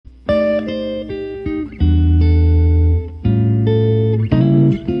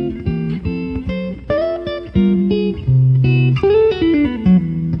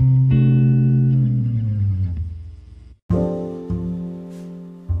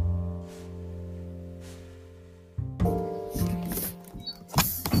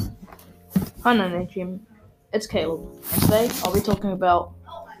Hi, Nana Jim. It's Caleb, and today I'll be talking about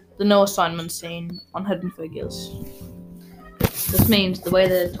the no assignment scene on Hidden Figures. This means the way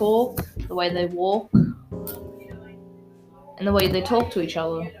they talk, the way they walk, and the way they talk to each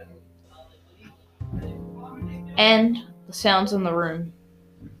other, and the sounds in the room,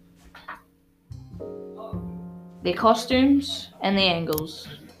 their costumes, and the angles.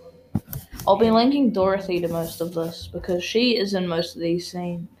 I'll be linking Dorothy to most of this because she is in most of these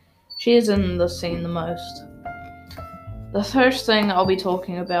scenes. She is in the scene the most. The first thing I'll be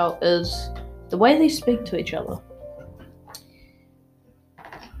talking about is the way they speak to each other.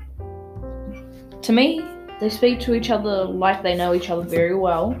 To me, they speak to each other like they know each other very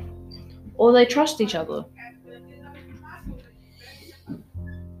well, or they trust each other.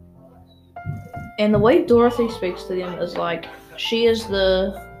 And the way Dorothy speaks to them is like she is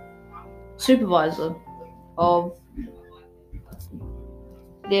the supervisor of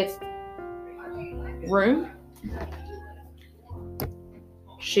their room.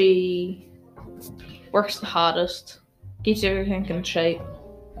 She works the hardest, keeps everything in shape,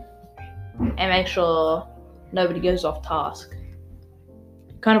 and makes sure nobody goes off task.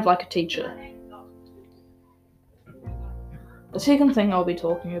 Kind of like a teacher. The second thing I'll be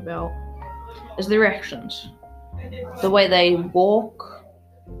talking about is their actions. The way they walk,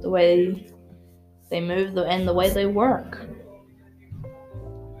 the way they move, and the way they work.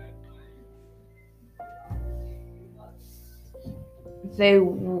 The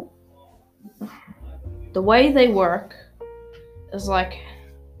way they work is like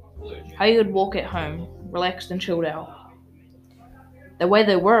how you would walk at home, relaxed and chilled out. The way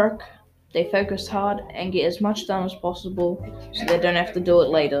they work, they focus hard and get as much done as possible so they don't have to do it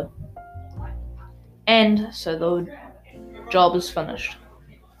later. And so the job is finished.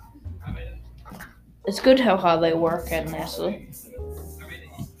 It's good how hard they work at NASA,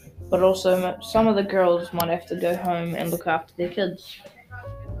 but also some of the girls might have to go home and look after their kids.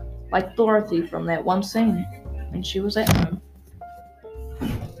 Like Dorothy from that one scene when she was at home.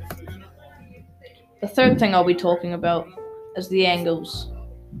 The third thing I'll be talking about is the angles.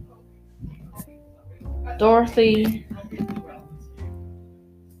 Dorothy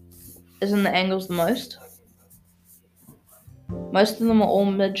is in the angles the most. Most of them are all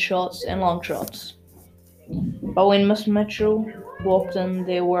mid shots and long shots. But when Miss Mitchell walked in,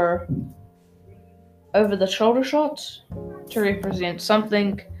 there were over the shoulder shots to represent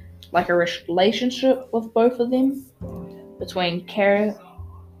something like a relationship with both of them between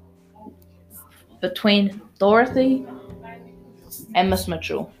Dorothy and Miss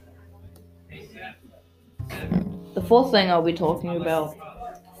Mitchell. The fourth thing I'll be talking about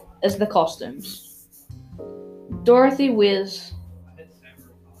is the costumes. Dorothy wears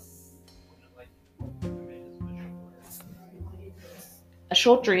a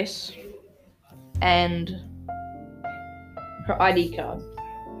short dress and her ID card,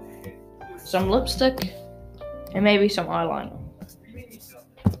 some lipstick, and maybe some eyeliner.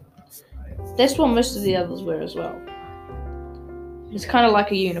 That's what most of the others wear as well. It's kind of like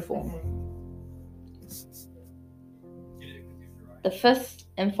a uniform. The fifth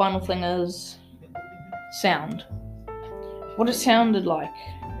and final thing is sound. What it sounded like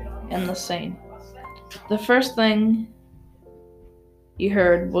in the scene. The first thing you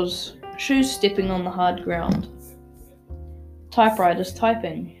heard was shoes stepping on the hard ground, typewriters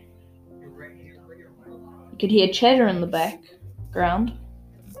typing. You could hear chatter in the background,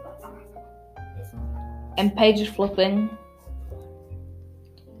 and pages flipping.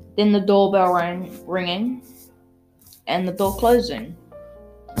 Then the doorbell ringing, and the door closing.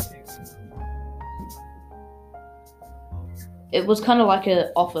 It was kind of like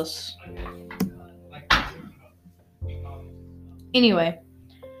an office. Anyway,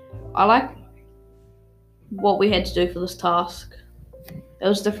 I like what we had to do for this task. It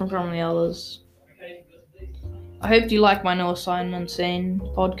was different from the others. I hope you like my no assignment scene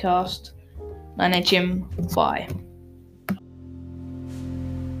podcast. 9HM, bye.